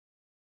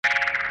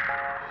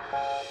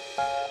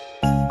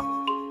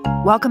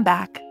Welcome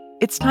back.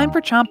 It's time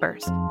for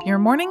Chompers, your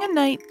morning and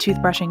night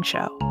toothbrushing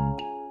show.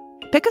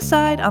 Pick a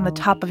side on the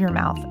top of your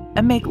mouth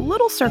and make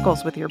little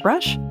circles with your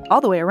brush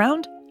all the way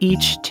around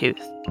each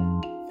tooth.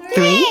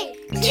 3,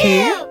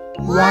 2,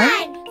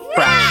 1,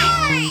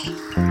 brush.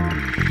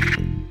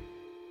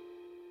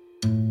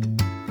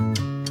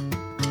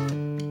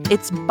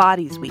 It's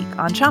Bodies Week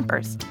on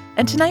Chompers,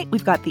 and tonight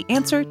we've got the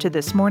answer to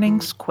this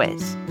morning's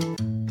quiz.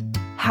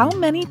 How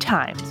many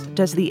times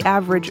does the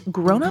average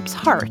grown-up's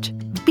heart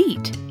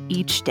beat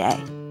each day?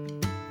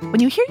 When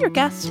you hear your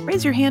guess,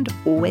 raise your hand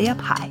way up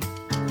high.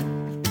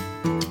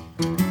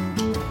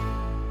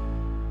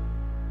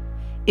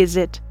 Is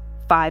it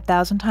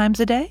 5,000 times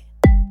a day?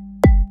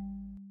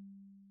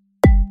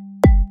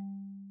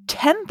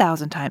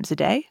 10,000 times a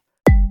day?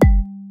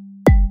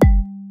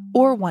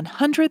 Or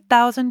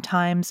 100,000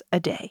 times a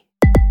day?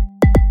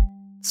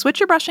 Switch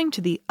your brushing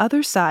to the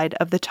other side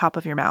of the top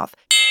of your mouth.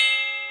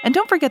 And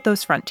don't forget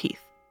those front teeth.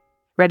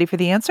 Ready for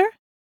the answer?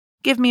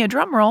 Give me a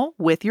drum roll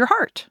with your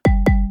heart.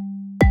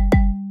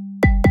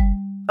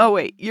 Oh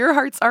wait, your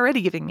heart's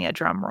already giving me a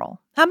drum roll.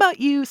 How about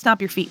you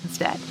stomp your feet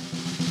instead?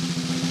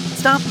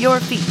 Stomp your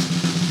feet.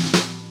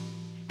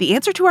 The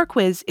answer to our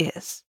quiz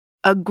is,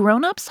 a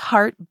grown-up's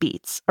heart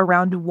beats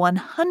around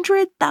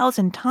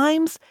 100,000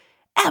 times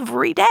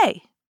every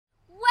day.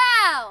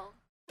 Wow!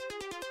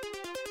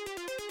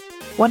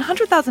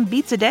 100,000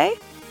 beats a day?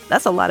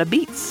 That's a lot of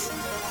beats.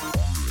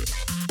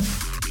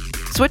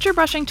 Switch your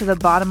brushing to the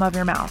bottom of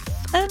your mouth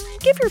and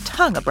give your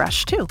tongue a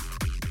brush too.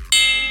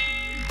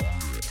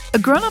 A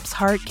grown-up's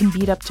heart can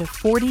beat up to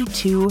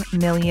 42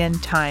 million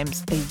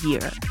times a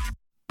year.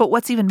 But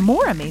what's even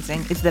more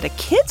amazing is that a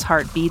kid's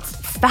heart beats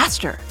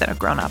faster than a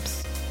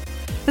grown-up's.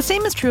 The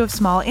same is true of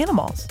small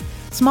animals.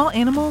 Small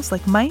animals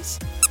like mice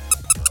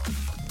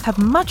have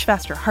much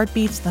faster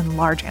heartbeats than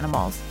large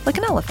animals, like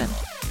an elephant.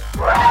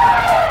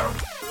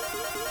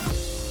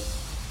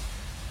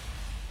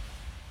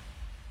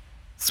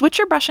 Switch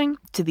your brushing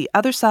to the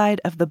other side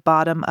of the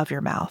bottom of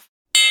your mouth.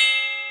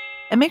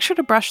 And make sure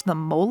to brush the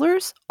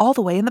molars all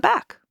the way in the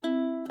back.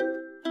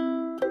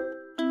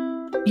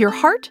 Your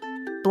heart,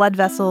 blood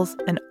vessels,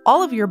 and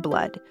all of your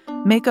blood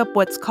make up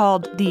what's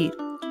called the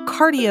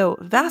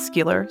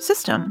cardiovascular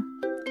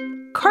system.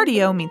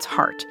 Cardio means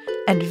heart,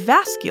 and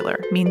vascular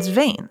means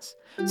veins.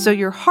 So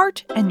your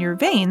heart and your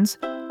veins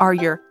are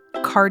your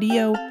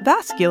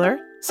cardiovascular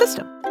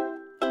system.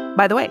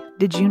 By the way,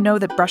 did you know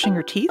that brushing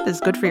your teeth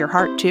is good for your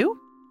heart too?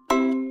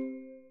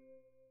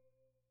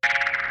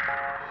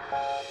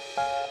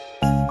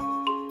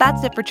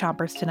 That's it for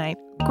Chompers tonight.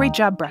 Great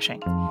job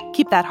brushing.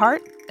 Keep that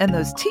heart and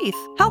those teeth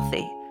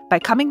healthy by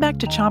coming back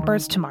to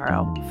Chompers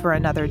tomorrow for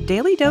another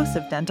daily dose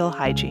of dental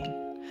hygiene.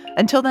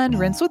 Until then,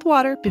 rinse with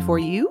water before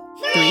you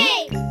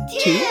 3,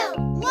 2,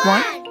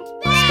 1,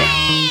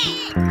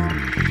 spit.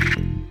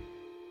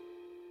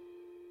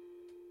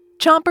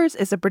 Chompers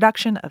is a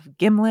production of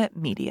Gimlet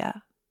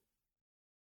Media.